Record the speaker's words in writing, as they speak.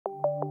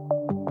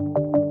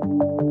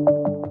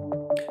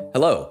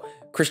Hello,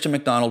 Christian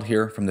McDonald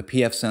here from the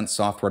pfSense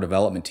software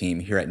development team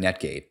here at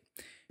Netgate.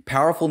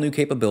 Powerful new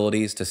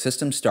capabilities to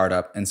system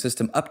startup and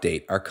system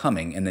update are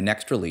coming in the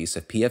next release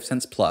of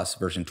pfSense Plus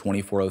version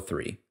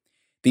 24.03.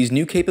 These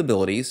new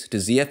capabilities to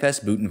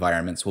ZFS Boot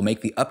Environments will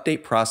make the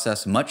update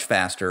process much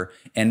faster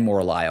and more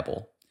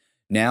reliable.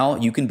 Now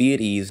you can be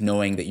at ease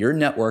knowing that your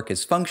network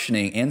is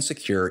functioning and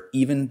secure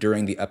even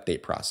during the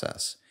update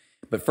process.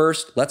 But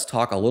first, let's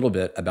talk a little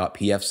bit about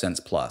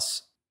pfSense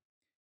Plus.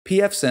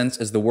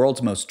 pfSense is the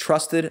world's most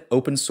trusted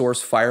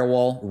open-source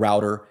firewall,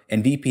 router,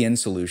 and VPN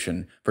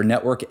solution for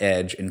network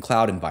edge and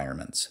cloud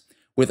environments.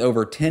 With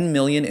over 10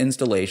 million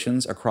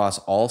installations across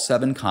all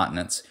 7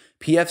 continents,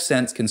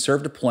 pfSense can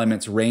serve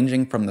deployments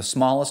ranging from the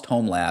smallest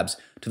home labs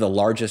to the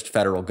largest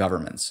federal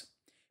governments.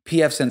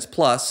 pfSense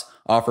Plus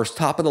offers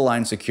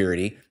top-of-the-line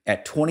security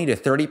at 20 to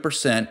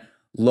 30%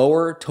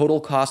 lower total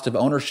cost of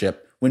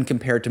ownership when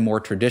compared to more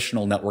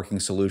traditional networking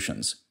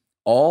solutions,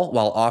 all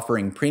while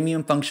offering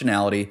premium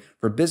functionality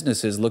for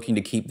businesses looking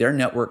to keep their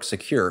network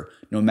secure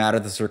no matter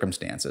the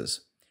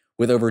circumstances.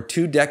 With over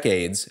 2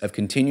 decades of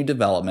continued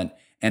development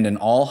and an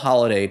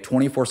all-holiday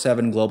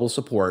 24/7 global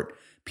support,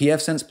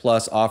 pfSense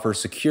Plus offers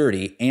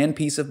security and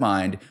peace of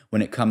mind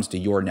when it comes to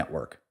your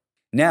network.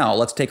 Now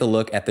let's take a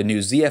look at the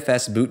new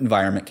ZFS Boot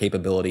Environment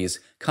capabilities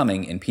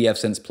coming in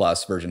pfSense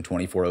Plus version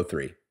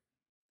 24.03.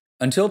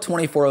 Until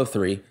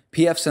 24.03,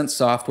 pfSense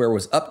software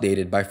was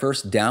updated by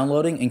first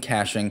downloading and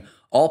caching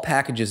all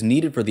packages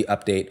needed for the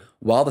update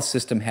while the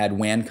system had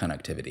WAN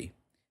connectivity.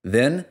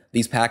 Then,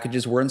 these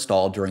packages were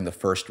installed during the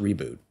first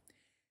reboot.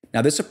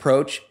 Now, this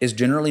approach is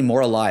generally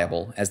more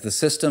reliable as the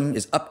system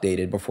is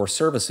updated before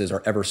services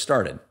are ever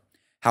started.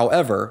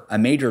 However, a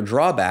major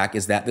drawback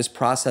is that this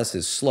process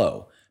is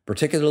slow,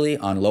 particularly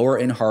on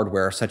lower-end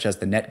hardware such as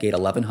the Netgate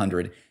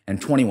 1100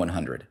 and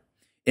 2100.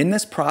 In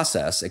this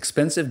process,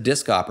 expensive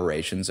disk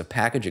operations of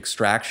package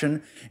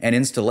extraction and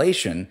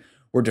installation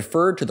were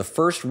deferred to the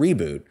first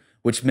reboot,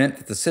 which meant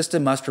that the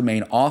system must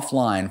remain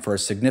offline for a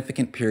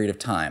significant period of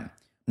time,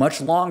 much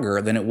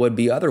longer than it would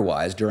be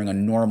otherwise during a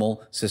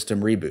normal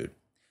system reboot.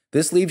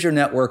 This leaves your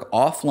network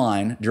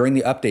offline during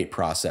the update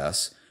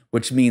process,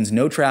 which means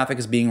no traffic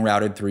is being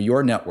routed through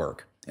your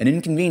network, an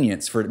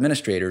inconvenience for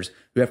administrators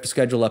who have to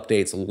schedule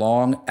updates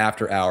long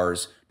after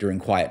hours during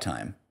quiet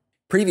time.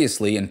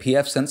 Previously, in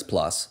pfSense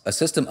Plus, a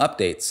system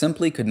update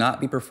simply could not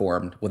be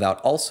performed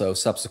without also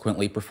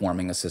subsequently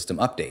performing a system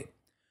update.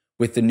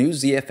 With the new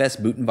ZFS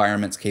Boot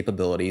Environments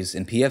capabilities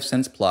in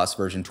pfSense Plus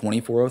version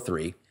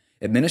 24.03,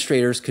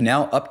 administrators can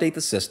now update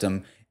the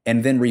system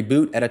and then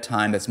reboot at a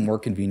time that's more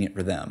convenient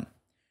for them.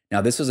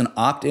 Now, this is an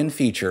opt-in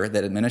feature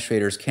that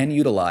administrators can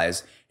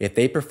utilize if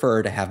they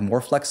prefer to have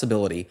more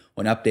flexibility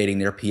when updating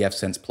their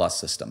pfSense Plus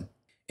system.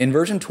 In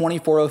version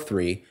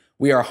 24.03,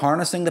 we are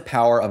harnessing the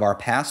power of our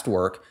past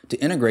work to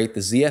integrate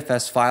the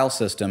ZFS file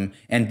system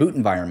and boot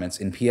environments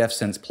in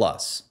pfSense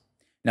Plus.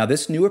 Now,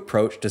 this new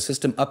approach to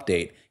system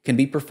update can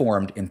be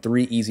performed in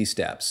 3 easy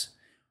steps.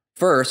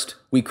 First,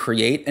 we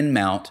create and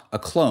mount a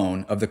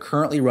clone of the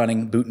currently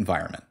running boot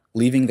environment,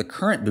 leaving the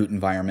current boot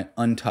environment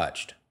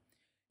untouched.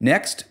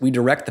 Next, we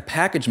direct the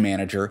package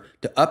manager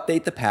to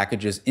update the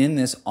packages in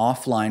this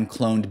offline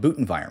cloned boot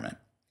environment.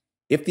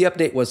 If the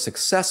update was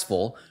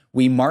successful,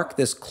 we mark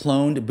this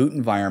cloned boot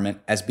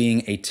environment as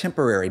being a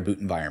temporary boot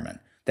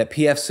environment that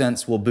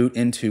pfSense will boot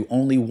into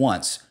only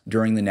once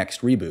during the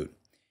next reboot.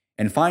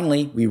 And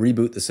finally, we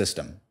reboot the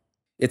system.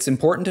 It's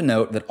important to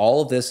note that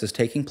all of this is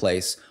taking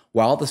place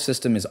while the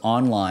system is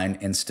online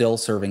and still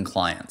serving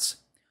clients.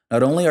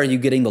 Not only are you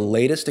getting the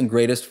latest and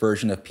greatest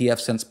version of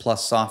pfSense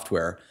Plus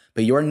software,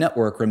 but your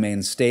network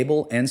remains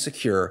stable and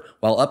secure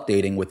while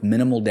updating with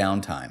minimal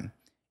downtime.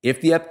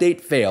 If the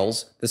update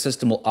fails, the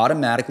system will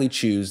automatically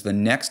choose the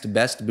next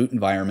best boot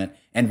environment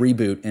and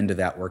reboot into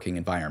that working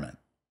environment.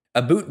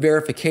 A boot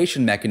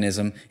verification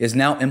mechanism is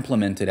now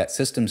implemented at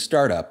system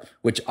startup,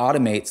 which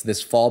automates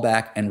this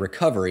fallback and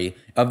recovery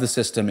of the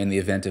system in the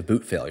event of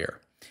boot failure.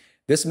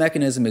 This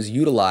mechanism is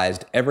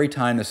utilized every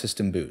time the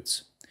system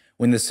boots.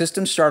 When the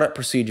system startup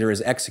procedure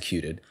is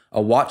executed,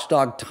 a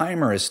watchdog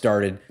timer is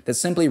started that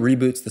simply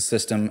reboots the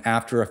system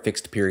after a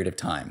fixed period of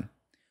time.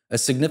 A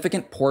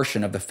significant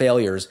portion of the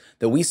failures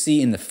that we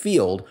see in the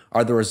field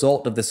are the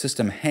result of the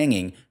system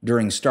hanging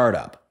during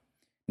startup.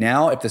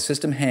 Now, if the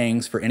system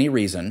hangs for any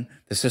reason,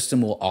 the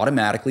system will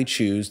automatically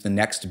choose the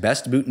next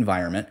best boot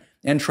environment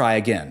and try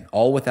again,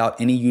 all without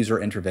any user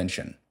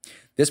intervention.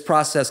 This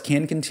process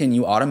can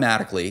continue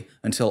automatically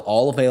until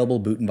all available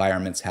boot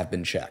environments have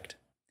been checked.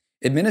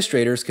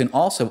 Administrators can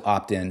also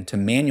opt in to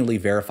manually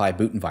verify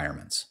boot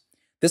environments.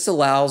 This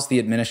allows the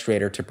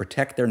administrator to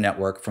protect their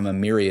network from a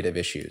myriad of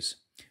issues.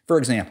 For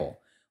example,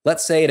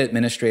 let's say an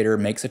administrator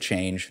makes a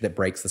change that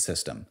breaks the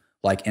system,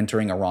 like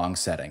entering a wrong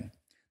setting.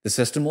 The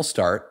system will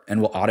start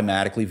and will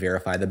automatically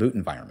verify the boot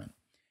environment.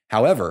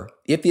 However,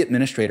 if the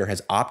administrator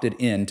has opted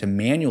in to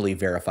manually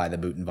verify the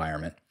boot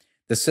environment,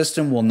 the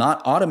system will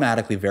not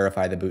automatically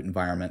verify the boot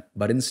environment,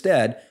 but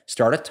instead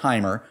start a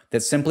timer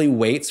that simply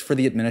waits for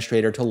the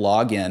administrator to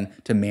log in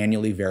to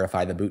manually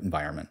verify the boot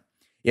environment.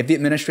 If the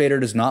administrator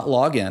does not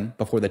log in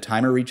before the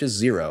timer reaches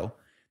 0,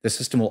 the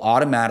system will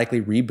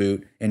automatically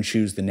reboot and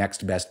choose the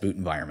next best boot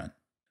environment.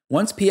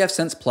 Once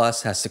pfSense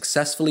Plus has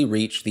successfully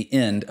reached the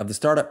end of the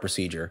startup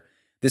procedure,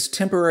 this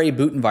temporary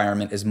boot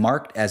environment is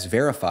marked as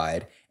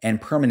verified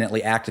and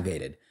permanently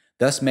activated,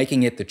 thus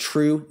making it the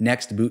true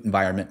next boot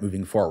environment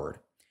moving forward.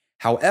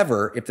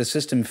 However, if the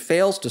system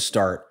fails to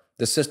start,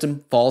 the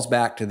system falls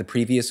back to the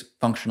previous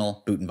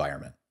functional boot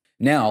environment.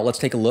 Now, let's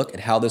take a look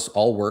at how this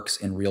all works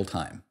in real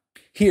time.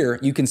 Here,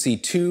 you can see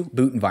two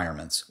boot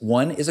environments.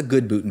 One is a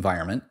good boot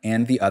environment,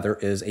 and the other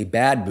is a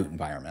bad boot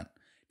environment.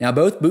 Now,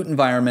 both boot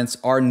environments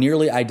are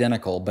nearly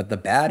identical, but the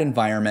bad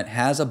environment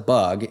has a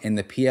bug in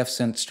the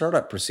pfSense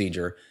startup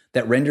procedure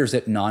that renders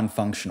it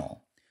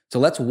non-functional. So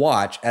let's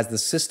watch as the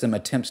system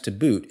attempts to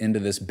boot into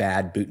this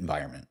bad boot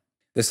environment.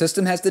 The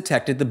system has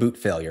detected the boot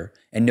failure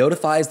and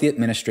notifies the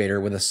administrator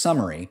with a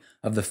summary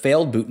of the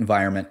failed boot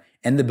environment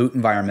and the boot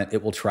environment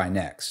it will try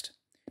next.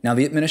 Now,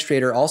 the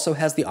administrator also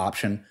has the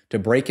option to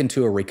break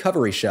into a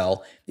recovery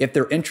shell if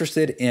they're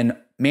interested in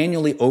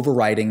manually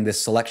overriding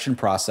this selection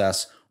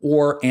process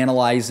or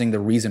analyzing the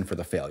reason for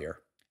the failure.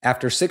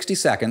 After 60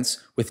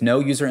 seconds, with no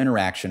user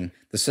interaction,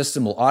 the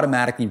system will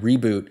automatically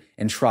reboot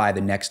and try the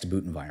next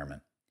boot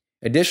environment.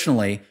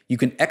 Additionally, you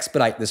can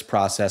expedite this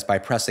process by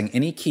pressing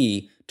any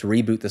key to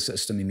reboot the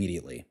system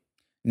immediately.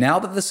 Now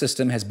that the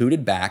system has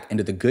booted back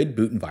into the good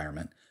boot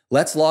environment,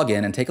 let's log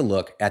in and take a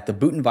look at the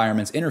boot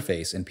environment's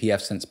interface in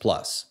pfSense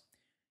Plus.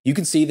 You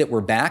can see that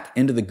we're back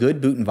into the good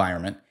boot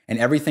environment and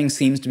everything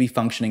seems to be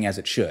functioning as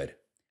it should.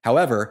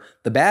 However,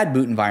 the bad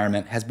boot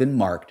environment has been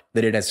marked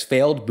that it has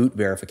failed boot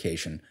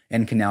verification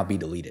and can now be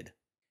deleted.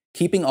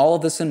 Keeping all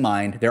of this in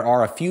mind, there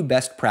are a few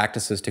best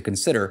practices to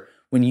consider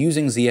when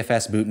using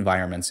ZFS boot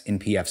environments in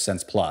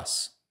pfSense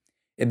Plus.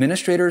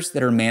 Administrators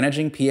that are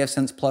managing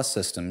pfSense Plus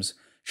systems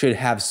should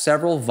have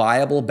several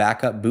viable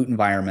backup boot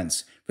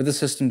environments for the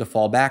system to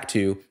fall back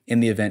to in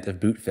the event of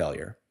boot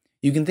failure.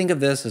 You can think of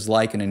this as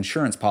like an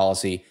insurance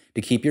policy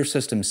to keep your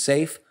system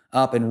safe,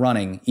 up, and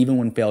running even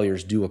when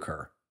failures do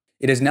occur.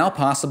 It is now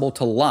possible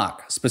to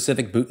lock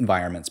specific boot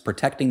environments,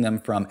 protecting them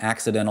from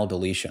accidental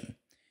deletion.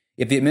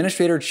 If the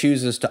administrator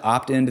chooses to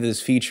opt into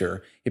this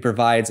feature, it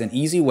provides an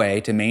easy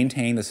way to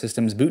maintain the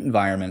system's boot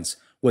environments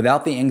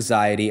without the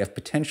anxiety of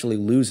potentially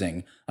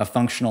losing a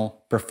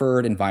functional,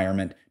 preferred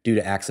environment due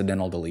to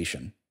accidental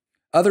deletion.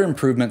 Other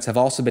improvements have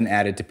also been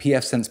added to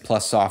pfSense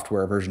Plus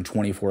software version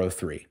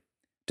 24.03.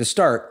 To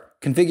start,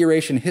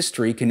 configuration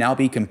history can now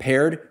be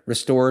compared,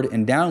 restored,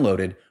 and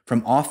downloaded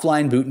from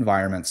offline boot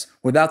environments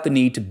without the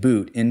need to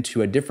boot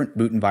into a different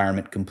boot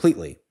environment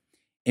completely.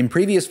 In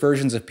previous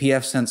versions of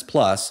pfSense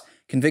Plus,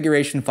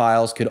 configuration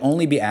files could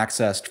only be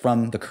accessed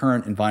from the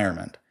current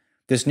environment.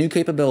 This new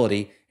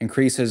capability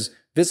increases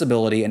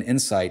visibility and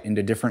insight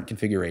into different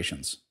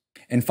configurations.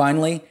 And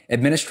finally,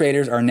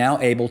 administrators are now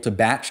able to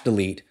batch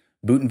delete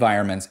boot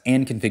environments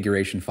and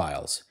configuration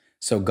files.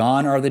 So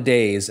gone are the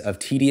days of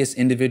tedious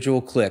individual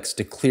clicks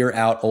to clear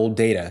out old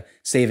data,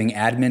 saving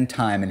admin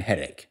time and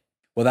headache.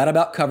 Well, that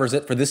about covers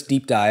it for this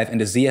deep dive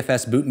into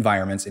ZFS boot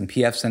environments in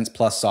pfSense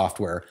Plus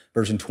software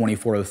version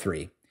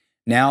 24.03.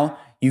 Now,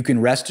 you can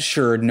rest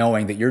assured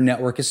knowing that your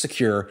network is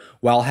secure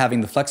while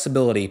having the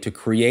flexibility to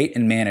create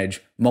and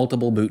manage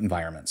multiple boot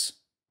environments.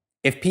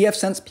 If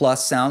pfSense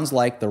Plus sounds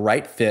like the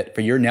right fit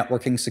for your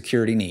networking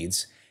security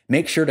needs,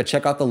 make sure to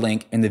check out the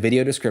link in the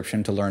video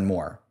description to learn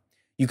more.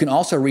 You can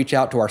also reach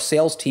out to our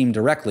sales team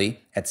directly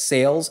at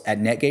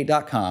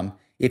sales@netgate.com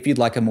if you'd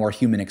like a more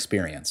human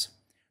experience.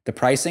 The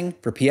pricing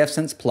for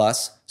pfSense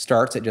Plus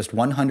starts at just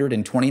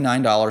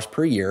 $129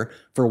 per year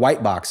for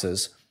white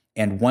boxes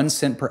and 1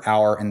 cent per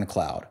hour in the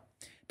cloud.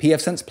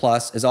 pfSense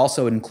Plus is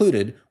also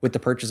included with the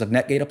purchase of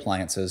Netgate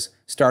appliances,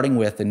 starting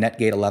with the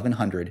Netgate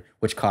 1100,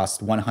 which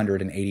costs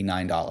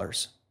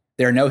 $189.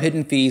 There are no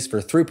hidden fees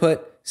for throughput,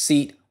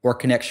 seat, or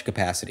connection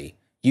capacity.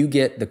 You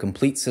get the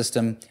complete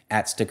system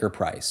at sticker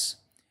price.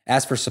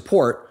 As for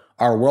support,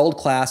 our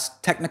world-class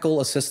Technical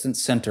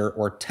Assistance Center,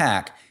 or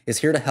TAC, is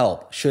here to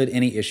help should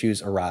any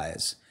issues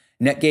arise.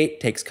 Netgate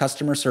takes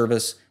customer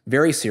service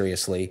very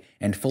seriously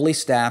and fully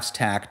staffs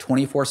TAC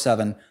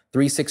 24/7,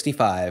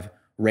 365,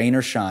 rain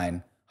or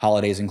shine,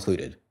 holidays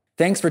included.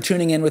 Thanks for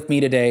tuning in with me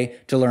today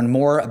to learn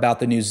more about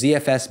the new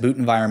ZFS Boot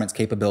Environments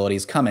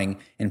capabilities coming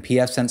in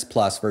pfSense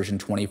Plus version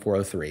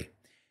 24.03.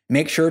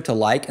 Make sure to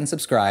like and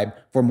subscribe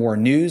for more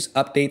news,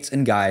 updates,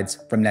 and guides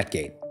from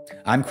Netgate.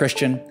 I'm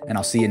Christian, and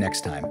I'll see you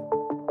next time.